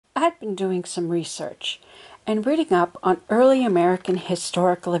I'd been doing some research and reading up on early American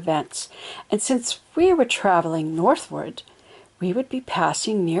historical events, and since we were traveling northward, we would be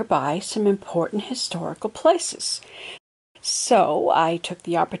passing nearby some important historical places. So I took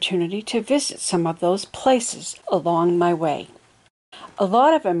the opportunity to visit some of those places along my way. A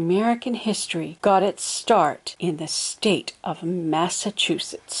lot of American history got its start in the state of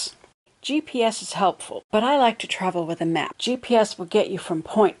Massachusetts. GPS is helpful, but I like to travel with a map. GPS will get you from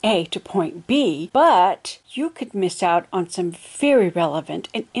point A to point B, but you could miss out on some very relevant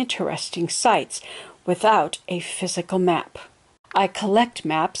and interesting sites without a physical map. I collect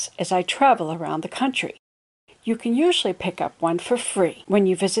maps as I travel around the country. You can usually pick up one for free when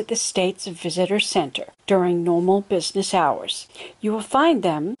you visit the state's visitor center during normal business hours. You will find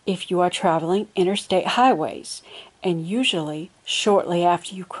them if you are traveling interstate highways, and usually shortly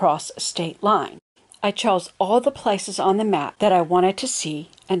after you cross a state line. I chose all the places on the map that I wanted to see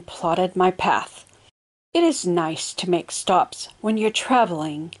and plotted my path. It is nice to make stops when you're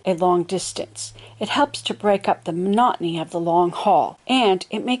traveling a long distance. It helps to break up the monotony of the long haul, and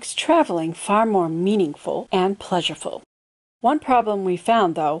it makes traveling far more meaningful and pleasurable. One problem we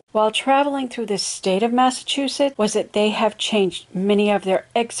found, though, while traveling through the state of Massachusetts was that they have changed many of their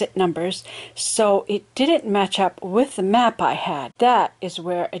exit numbers, so it didn't match up with the map I had. That is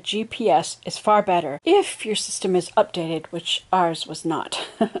where a GPS is far better if your system is updated, which ours was not.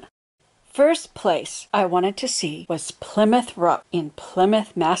 First place I wanted to see was Plymouth Rock in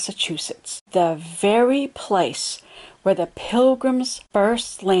Plymouth, Massachusetts, the very place where the Pilgrims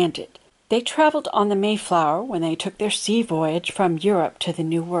first landed. They traveled on the Mayflower when they took their sea voyage from Europe to the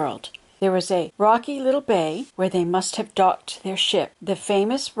New World. There was a rocky little bay where they must have docked their ship. The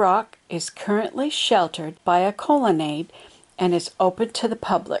famous rock is currently sheltered by a colonnade and is open to the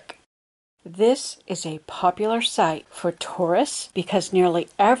public. This is a popular site for tourists because nearly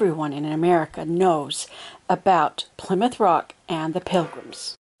everyone in America knows about Plymouth Rock and the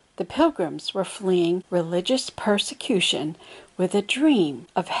Pilgrims. The Pilgrims were fleeing religious persecution with a dream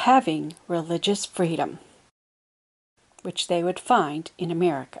of having religious freedom, which they would find in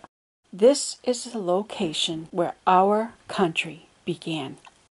America. This is the location where our country began.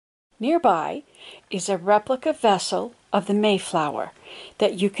 Nearby is a replica vessel of the Mayflower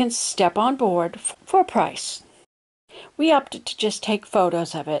that you can step on board for a price. We opted to just take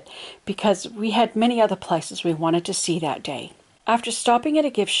photos of it because we had many other places we wanted to see that day. After stopping at a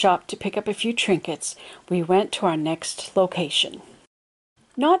gift shop to pick up a few trinkets, we went to our next location.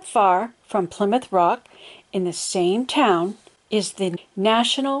 Not far from Plymouth Rock, in the same town, is the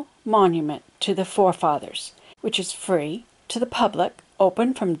National Monument to the Forefathers, which is free to the public,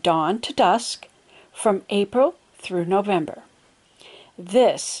 open from dawn to dusk, from April through November.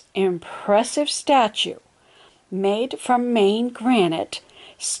 This impressive statue, made from Maine granite,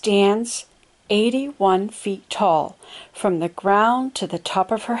 stands 81 feet tall, from the ground to the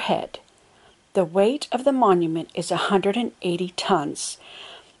top of her head. The weight of the monument is 180 tons.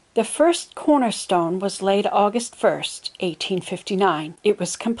 The first cornerstone was laid August 1st, 1859. It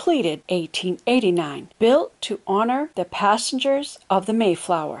was completed 1889, built to honor the passengers of the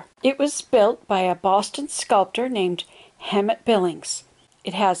Mayflower. It was built by a Boston sculptor named Hemet Billings.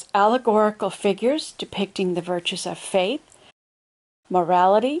 It has allegorical figures depicting the virtues of faith,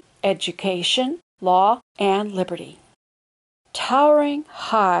 morality, education, law, and liberty. Towering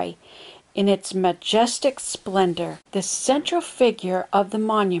high in its majestic splendor, the central figure of the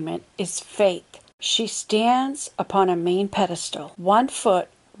monument is Faith. She stands upon a main pedestal, 1 foot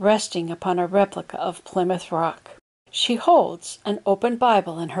resting upon a replica of Plymouth Rock. She holds an open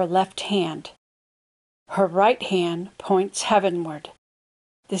Bible in her left hand. Her right hand points heavenward.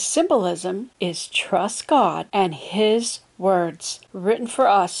 The symbolism is trust God and His words written for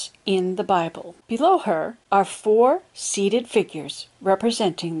us in the Bible. Below her are 4 seated figures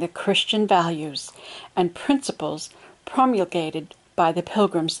representing the Christian values and principles promulgated by the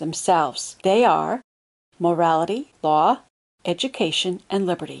Pilgrims themselves. They are morality, law, education, and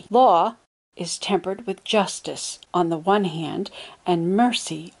liberty. Law is tempered with justice on the one hand and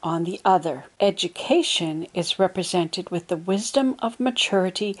mercy on the other. Education is represented with the wisdom of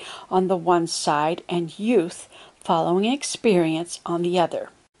maturity on the one side and youth following experience on the other.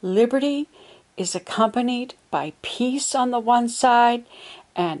 Liberty is accompanied by peace on the one side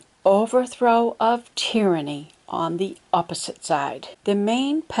and overthrow of tyranny on the opposite side. The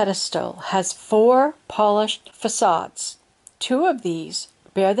main pedestal has 4 polished facades. 2 of these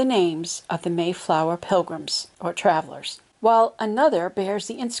bear the names of the Mayflower Pilgrims, or travelers. while another bears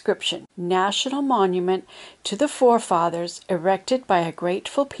the inscription, National Monument to the Forefathers, erected by a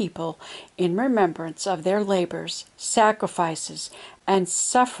grateful people in remembrance of their labors, sacrifices, and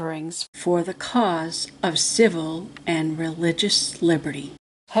sufferings for the cause of civil and religious liberty.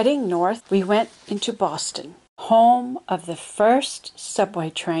 Heading north, we went into Boston, home of the first subway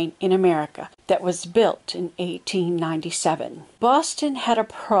train in America that was built in 1897. Boston had a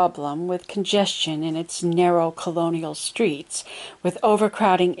problem with congestion in its narrow colonial streets, with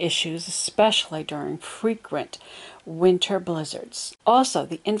overcrowding issues, especially during frequent winter blizzards. Also,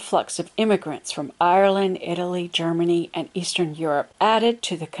 the influx of immigrants from Ireland, Italy, Germany, and Eastern Europe added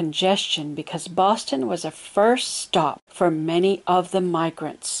to the congestion because Boston was a first stop for many of the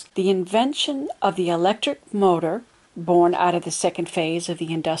migrants. The invention of the electric motor, born out of the second phase of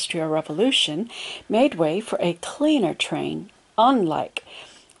the Industrial Revolution, made way for a cleaner train, unlike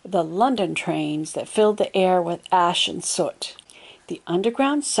the London trains that filled the air with ash and soot. The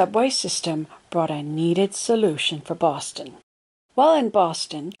underground subway system brought a needed solution for Boston. While in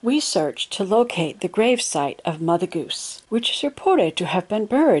Boston, we searched to locate the gravesite of Mother Goose, which is reported to have been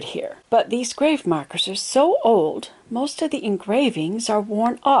buried here. But these grave markers are so old, most of the engravings are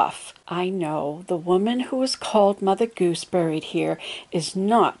worn off. I know the woman who was called Mother Goose buried here is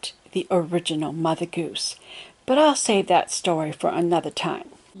not the original Mother Goose, but I'll save that story for another time.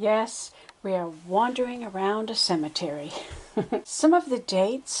 Yes, we are wandering around a cemetery. Some of the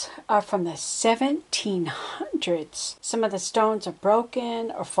dates are from the 1700s. Some of the stones are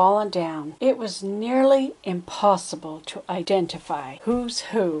broken or fallen down. It was nearly impossible to identify who's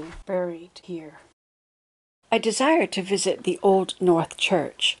who buried here. I desired to visit the Old North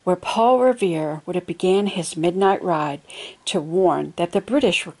Church, where Paul Revere would have began his midnight ride to warn that the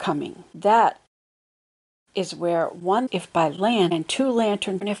British were coming. That is where 1 if by land and 2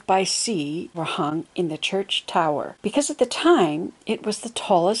 lanterns if by sea were hung in the church tower, because at the time it was the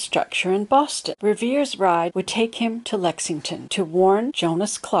tallest structure in Boston. Revere's ride would take him to Lexington to warn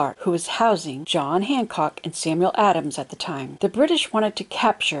Jonas Clark, who was housing John Hancock and Samuel Adams at the time. The British wanted to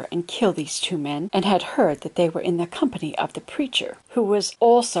capture and kill these 2 men and had heard that they were in the company of the preacher, who was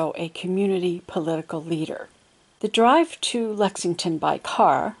also a community political leader. The drive to Lexington by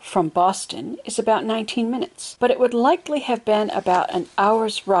car from Boston is about 19 minutes, but it would likely have been about an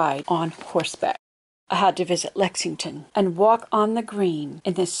hour's ride on horseback. I had to visit Lexington and walk on the green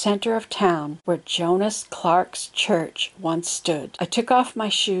in the center of town where Jonas Clark's church once stood. I took off my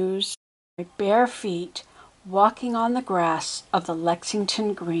shoes, my bare feet, walking on the grass of the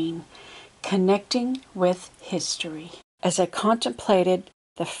Lexington Green, connecting with history. As I contemplated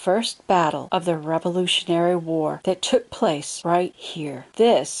the first battle of the Revolutionary War that took place right here.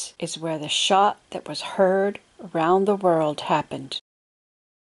 This is where the shot that was heard around the world happened.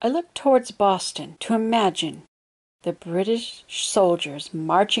 I looked towards Boston to imagine the British soldiers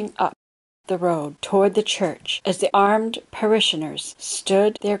marching up the road toward the church as the armed parishioners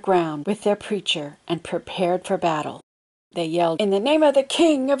stood their ground with their preacher and prepared for battle. They yelled, "In the name of the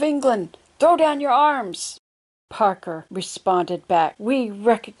King of England, throw down your arms!" Parker responded back, "We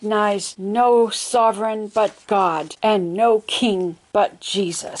recognize no sovereign but God, and no king but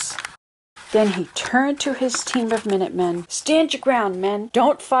Jesus." Then he turned to his team of Minutemen. "Stand your ground, men.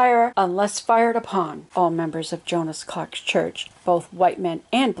 Don't fire unless fired upon." All members of Jonas Clark's church, both white men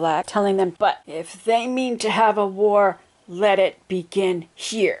and black, telling them, "But if they mean to have a war, let it begin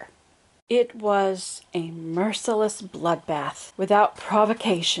here." It was a merciless bloodbath, without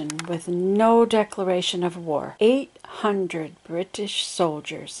provocation, with no declaration of war. 800 British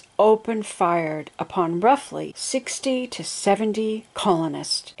soldiers open-fired upon roughly 60 to 70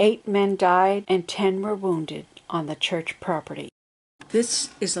 colonists. 8 men died and 10 were wounded on the church property.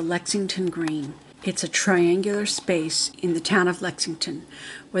 This is the Lexington Green. It's a triangular space in the town of Lexington,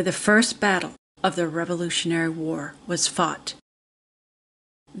 where the first battle of the Revolutionary War was fought.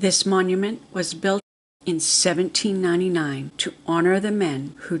 This monument was built in 1799 to honor the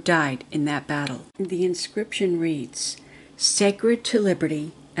men who died in that battle. The inscription reads, "Sacred to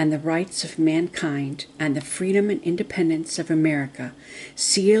liberty and the rights of mankind and the freedom and independence of America,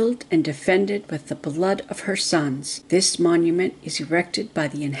 sealed and defended with the blood of her sons, this monument is erected by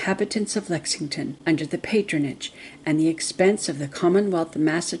the inhabitants of Lexington under the patronage and the expense of the Commonwealth of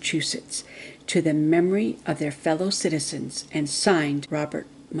Massachusetts to the memory of their fellow citizens, and signed Robert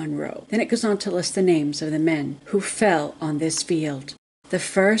Monroe." Then it goes on to list the names of the men who fell on this field, the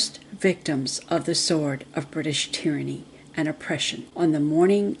first victims of the sword of British tyranny and oppression. On the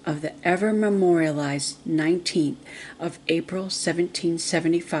morning of the ever-memorialized 19th of April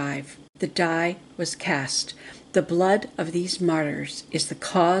 1775, the die was cast The blood of these martyrs is the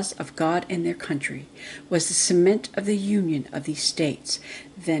cause of God and their country, was the cement of the union of these states,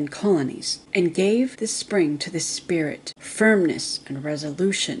 then colonies, and gave the spring to the spirit, firmness, and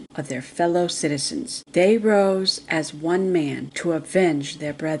resolution of their fellow citizens. They rose as one man to avenge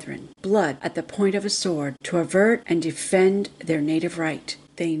their brethren, blood at the point of a sword, to avert and defend their native right.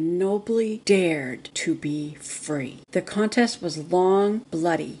 They nobly dared to be free. The contest was long,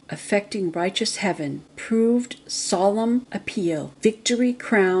 bloody, affecting righteous heaven, proved solemn appeal, victory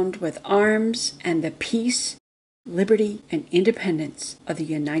crowned with arms, and the peace, liberty, and independence of the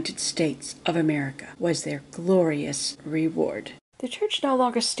United States of America was their glorious reward. The church no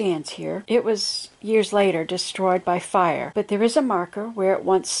longer stands here. It was years later destroyed by fire, but there is a marker where it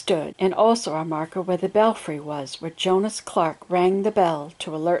once stood, and also a marker where the belfry was, where Jonas Clark rang the bell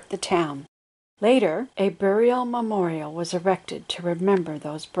to alert the town. Later, a burial memorial was erected to remember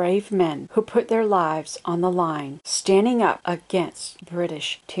those brave men who put their lives on the line, standing up against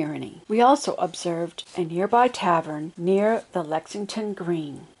British tyranny. We also observed a nearby tavern near the Lexington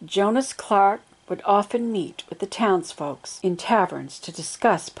Green. Jonas Clark would often meet with the townsfolk in taverns to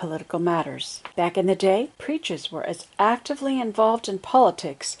discuss political matters. Back in the day, preachers were as actively involved in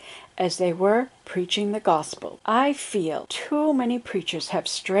politics as they were preaching the gospel. I feel too many preachers have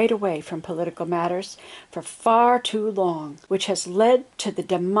strayed away from political matters for far too long, which has led to the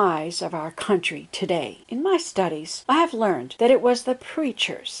demise of our country today. In my studies, I have learned that it was the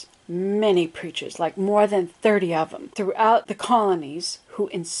preachers, many preachers, like more than 30 of them, throughout the colonies, who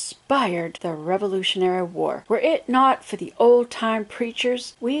inspired the Revolutionary War. Were it not for the old-time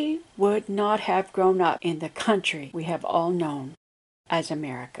preachers, we would not have grown up in the country we have all known as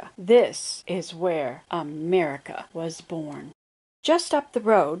America. This is where America was born. Just up the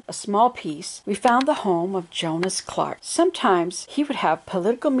road, a small piece, we found the home of Jonas Clark. Sometimes he would have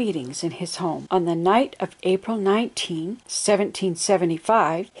political meetings in his home. On the night of April 19,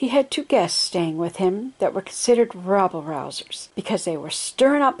 1775, he had 2 guests staying with him that were considered rabble-rousers because they were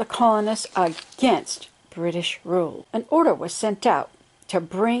stirring up the colonists against British rule. An order was sent out to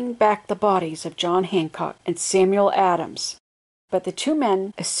bring back the bodies of John Hancock and Samuel Adams. But the 2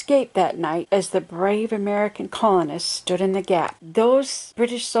 men escaped that night as the brave American colonists stood in the gap. Those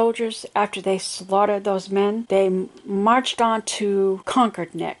British soldiers, after they slaughtered those men, they marched on to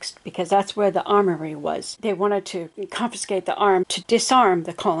Concord next, because that's where the armory was. They wanted to confiscate the arm to disarm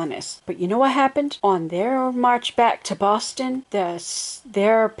the colonists. But you know what happened? On their march back to Boston,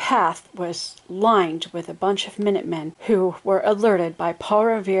 their path was lined with a bunch of Minutemen who were alerted by Paul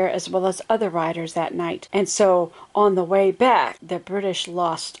Revere as well as other riders that night. And so on the way back, the British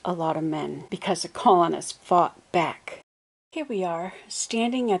lost a lot of men because the colonists fought back. Here we are,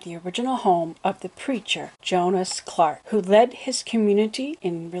 standing at the original home of the preacher, Jonas Clark, who led his community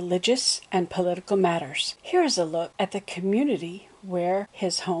in religious and political matters. Here is a look at the community where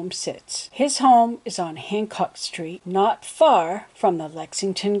his home sits. His home is on Hancock Street, not far from the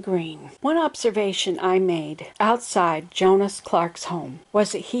Lexington Green. One observation I made outside Jonas Clark's home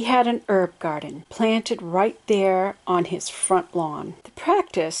was that he had an herb garden planted right there on his front lawn. The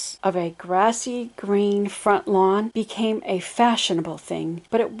practice of a grassy green front lawn became a fashionable thing,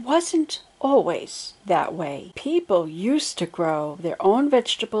 but it wasn't always that way. People used to grow their own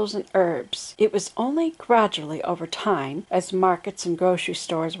vegetables and herbs. It was only gradually over time, as markets and grocery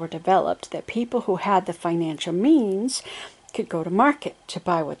stores were developed, that people who had the financial means could go to market to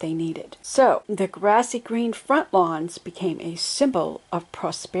buy what they needed. So the grassy green front lawns became a symbol of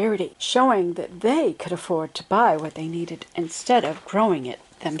prosperity, showing that they could afford to buy what they needed instead of growing it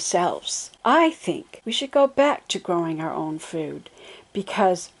themselves. I think we should go back to growing our own food,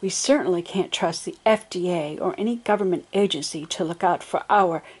 because we certainly can't trust the FDA or any government agency to look out for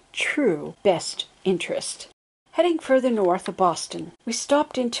our true best interest. Heading further north of Boston, we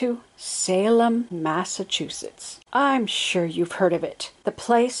stopped into Salem, Massachusetts. I'm sure you've heard of it. The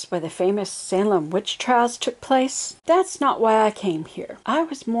place where the famous Salem witch trials took place? That's not why I came here. I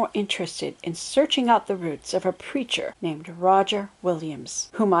was more interested in searching out the roots of a preacher named Roger Williams,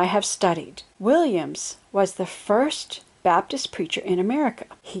 whom I have studied. Williams was the first Baptist preacher in America.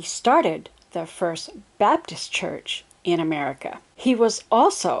 He started the first Baptist church in America. He was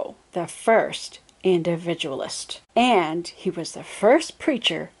also the first individualist, and he was the first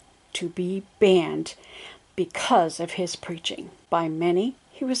preacher to be banned because of his preaching. By many,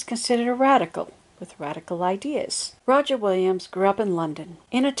 he was considered a radical with radical ideas. Roger Williams grew up in London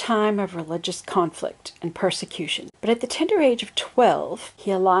in a time of religious conflict and persecution, but at the tender age of 12,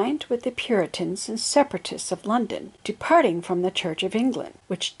 he aligned with the Puritans and Separatists of London, departing from the Church of England,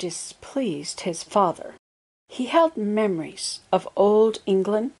 which displeased his father. He held memories of old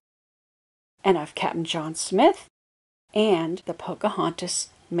England and of Captain John Smith and the Pocahontas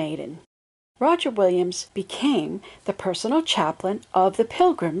Maiden. Roger Williams became the personal chaplain of the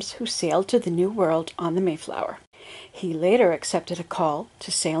Pilgrims who sailed to the New World on the Mayflower. He later accepted a call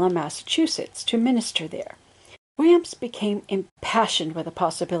to Salem, Massachusetts, to minister there. Williams became impassioned with the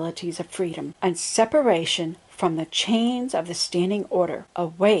possibilities of freedom and separation from the chains of the standing order,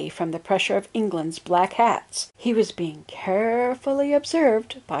 away from the pressure of England's black hats. He was being carefully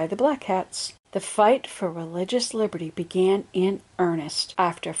observed by the black hats. The fight for religious liberty began in earnest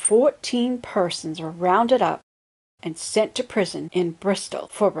after 14 persons were rounded up and sent to prison in Bristol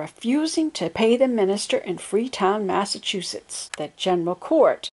for refusing to pay the minister in Freetown, Massachusetts. The General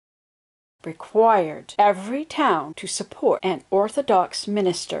Court required every town to support an Orthodox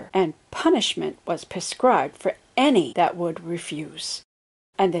minister, and punishment was prescribed for any that would refuse.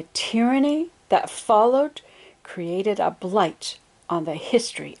 And the tyranny that followed created a blight on the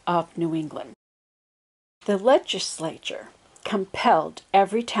history of New England. The legislature compelled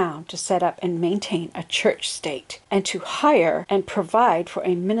every town to set up and maintain a church state, and to hire and provide for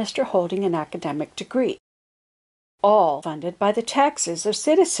a minister holding an academic degree, all funded by the taxes of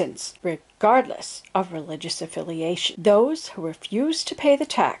citizens, regardless of religious affiliation. Those who refused to pay the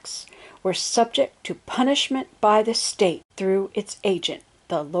tax were subject to punishment by the state through its agent,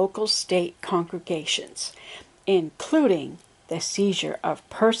 the local state congregations, including the seizure of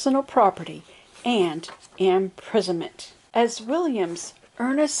personal property and imprisonment. As Williams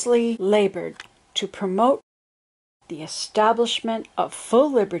earnestly labored to promote the establishment of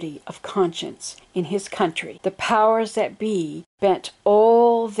full liberty of conscience in his country, the powers that be bent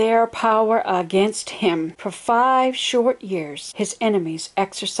all their power against him. For 5 short years, his enemies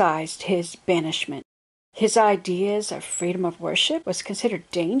exercised his banishment. His ideas of freedom of worship was considered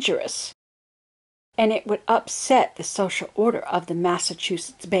dangerous, and it would upset the social order of the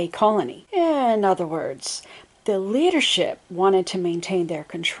Massachusetts Bay Colony. In other words, the leadership wanted to maintain their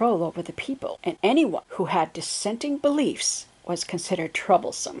control over the people, and anyone who had dissenting beliefs was considered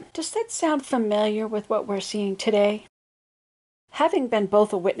troublesome. Does that sound familiar with what we're seeing today? Having been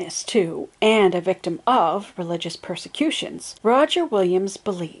both a witness to and a victim of religious persecutions, Roger Williams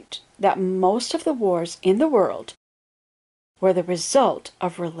believed that most of the wars in the world were the result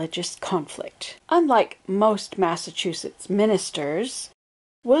of religious conflict. Unlike most Massachusetts ministers,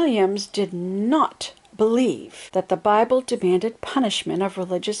 Williams did not believe that the Bible demanded punishment of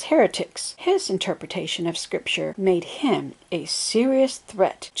religious heretics. His interpretation of Scripture made him a serious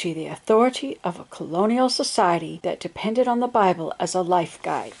threat to the authority of a colonial society that depended on the Bible as a life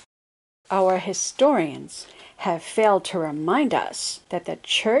guide. Our historians have failed to remind us that the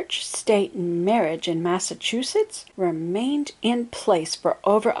church-state marriage in Massachusetts remained in place for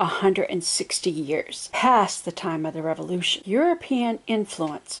over 160 years, past the time of the Revolution. European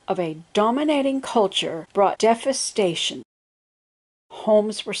influence of a dominating culture brought devastation.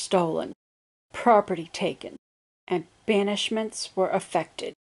 Homes were stolen, property taken, and banishments were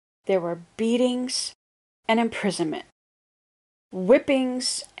effected. There were beatings and imprisonment,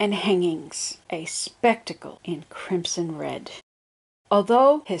 whippings and hangings, a spectacle in crimson red.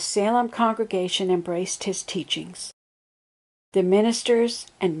 Although his Salem congregation embraced his teachings, the ministers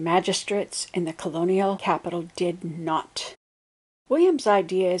and magistrates in the colonial capital did not. Williams'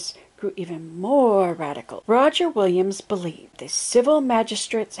 ideas grew even more radical. Roger Williams believed the civil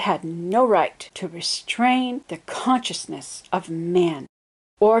magistrates had no right to restrain the consciousness of man,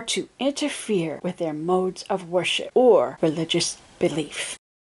 or to interfere with their modes of worship or religious belief.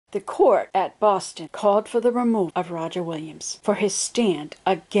 The court at Boston called for the removal of Roger Williams for his stand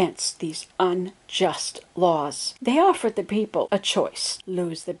against these unjust laws. They offered the people a choice: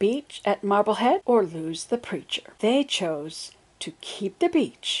 lose the beach at Marblehead or lose the preacher. They chose to keep the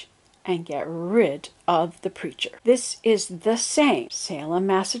beach and get rid of the preacher. This is the same Salem,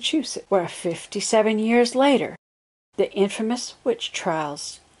 Massachusetts, where 57 years later the infamous witch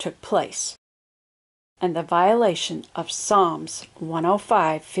trials took place, and the violation of Psalms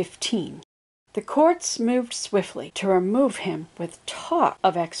 105:15. The courts moved swiftly to remove him with talk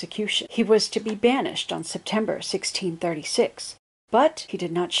of execution. He was to be banished on September 1636, but he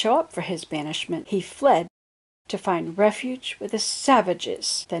did not show up for his banishment. He fled to find refuge with the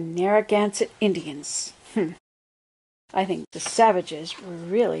savages, the Narragansett Indians. I think the savages were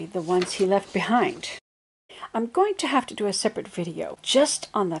really the ones he left behind. I'm going to have to do a separate video just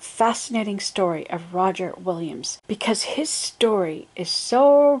on the fascinating story of Roger Williams, because his story is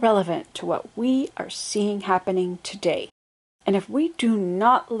so relevant to what we are seeing happening today. And if we do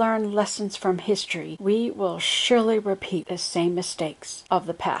not learn lessons from history, we will surely repeat the same mistakes of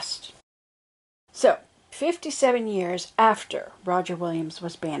the past. So, 57 years after Roger Williams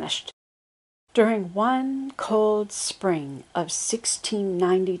was banished, During one cold spring of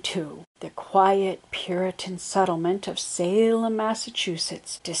 1692, the quiet Puritan settlement of Salem,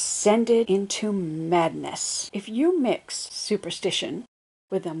 Massachusetts, descended into madness. If you mix superstition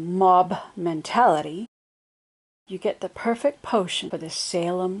with a mob mentality, you get the perfect potion for the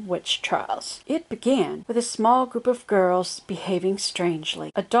Salem witch trials. It began with a small group of girls behaving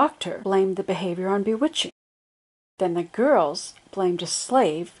strangely. A doctor blamed the behavior on bewitching. Then the girls blamed a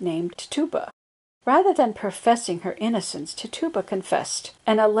slave named Tituba. Rather than professing her innocence, Tituba confessed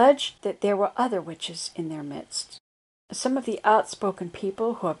and alleged that there were other witches in their midst. Some of the outspoken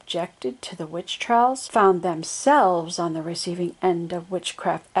people who objected to the witch trials found themselves on the receiving end of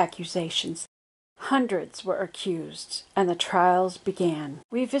witchcraft accusations. Hundreds were accused, and the trials began.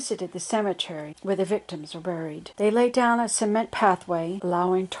 We visited the cemetery where the victims were buried. They laid down a cement pathway,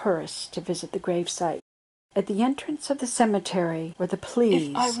 allowing tourists to visit the gravesite. At the entrance of the cemetery were the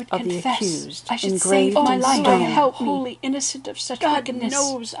pleas of the accused, I should engraved save my in life. stone. Help me. Wholly innocent of such God wickedness.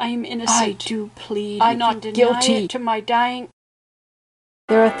 knows I am innocent. I do plead. I'm not guilty. To my dying.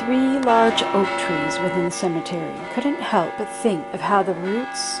 There are 3 large oak trees within the cemetery. I couldn't help but think of how the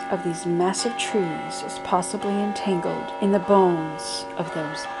roots of these massive trees is possibly entangled in the bones of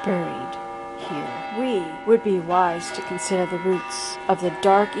those buried here. We would be wise to consider the roots of the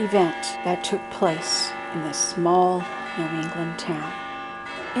dark event that took place in this small New England town.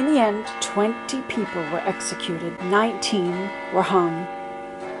 In the end, 20 people were executed, 19 were hung,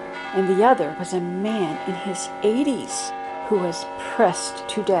 and the other was a man in his 80s who was pressed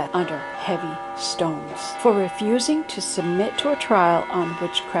to death under heavy stones for refusing to submit to a trial on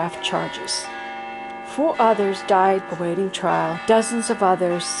witchcraft charges. 4 others died awaiting trial. Dozens of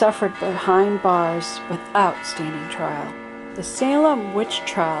others suffered behind bars without standing trial. The Salem witch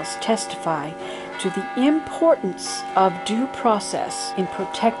trials testify to the importance of due process in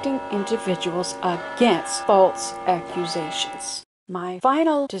protecting individuals against false accusations. My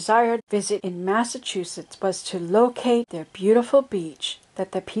final desired visit in Massachusetts was to locate the beautiful beach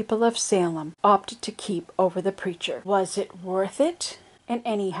that the people of Salem opted to keep over the preacher. Was it worth it? And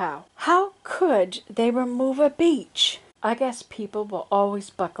anyhow, how could they remove a beach? I guess people will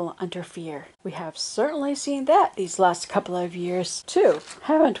always buckle under fear. We have certainly seen that these last couple of years too,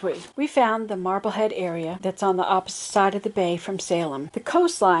 haven't we? We found the Marblehead area that's on the opposite side of the bay from Salem. The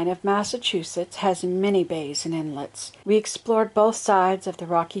coastline of Massachusetts has many bays and inlets. We explored both sides of the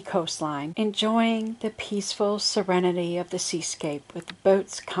rocky coastline, enjoying the peaceful serenity of the seascape with the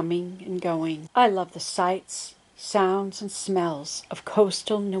boats coming and going. I love the sights, sounds, and smells of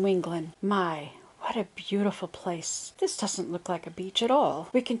coastal New England. My, what a beautiful place. This doesn't look like a beach at all.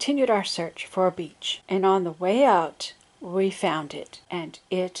 We continued our search for a beach, and on the way out, we found it, and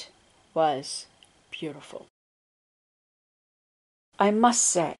it was beautiful. I must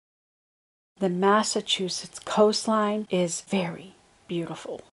say, the Massachusetts coastline is very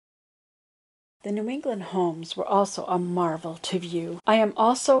beautiful. The New England homes were also a marvel to view. I am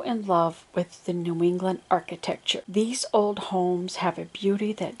also in love with the New England architecture. These old homes have a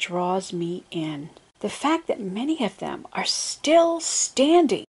beauty that draws me in. The fact that many of them are still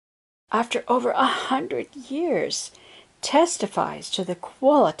standing after over 100 years testifies to the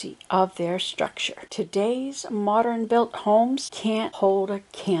quality of their structure. Today's modern-built homes can't hold a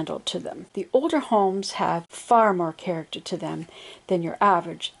candle to them. The older homes have far more character to them than your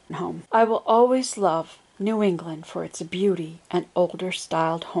average home. I will always love New England for its beauty and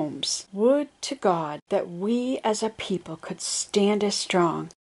older-styled homes. Would to God that we as a people could stand as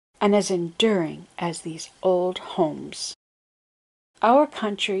strong and as enduring as these old homes. Our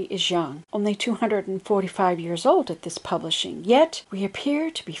country is young, only 245 years old at this publishing, yet we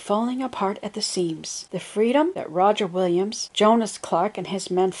appear to be falling apart at the seams. The freedom that Roger Williams, Jonas Clark, and his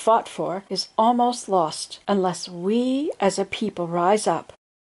men fought for is almost lost unless we as a people rise up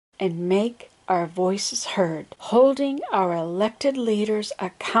and make our voices heard, holding our elected leaders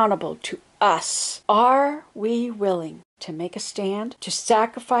accountable to us. Are we willing to make a stand, to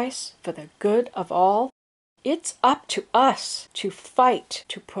sacrifice for the good of all? It's up to us to fight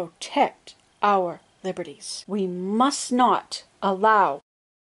to protect our liberties. We must not allow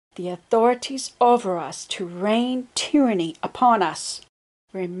the authorities over us to rain tyranny upon us.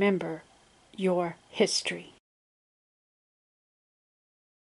 Remember your history.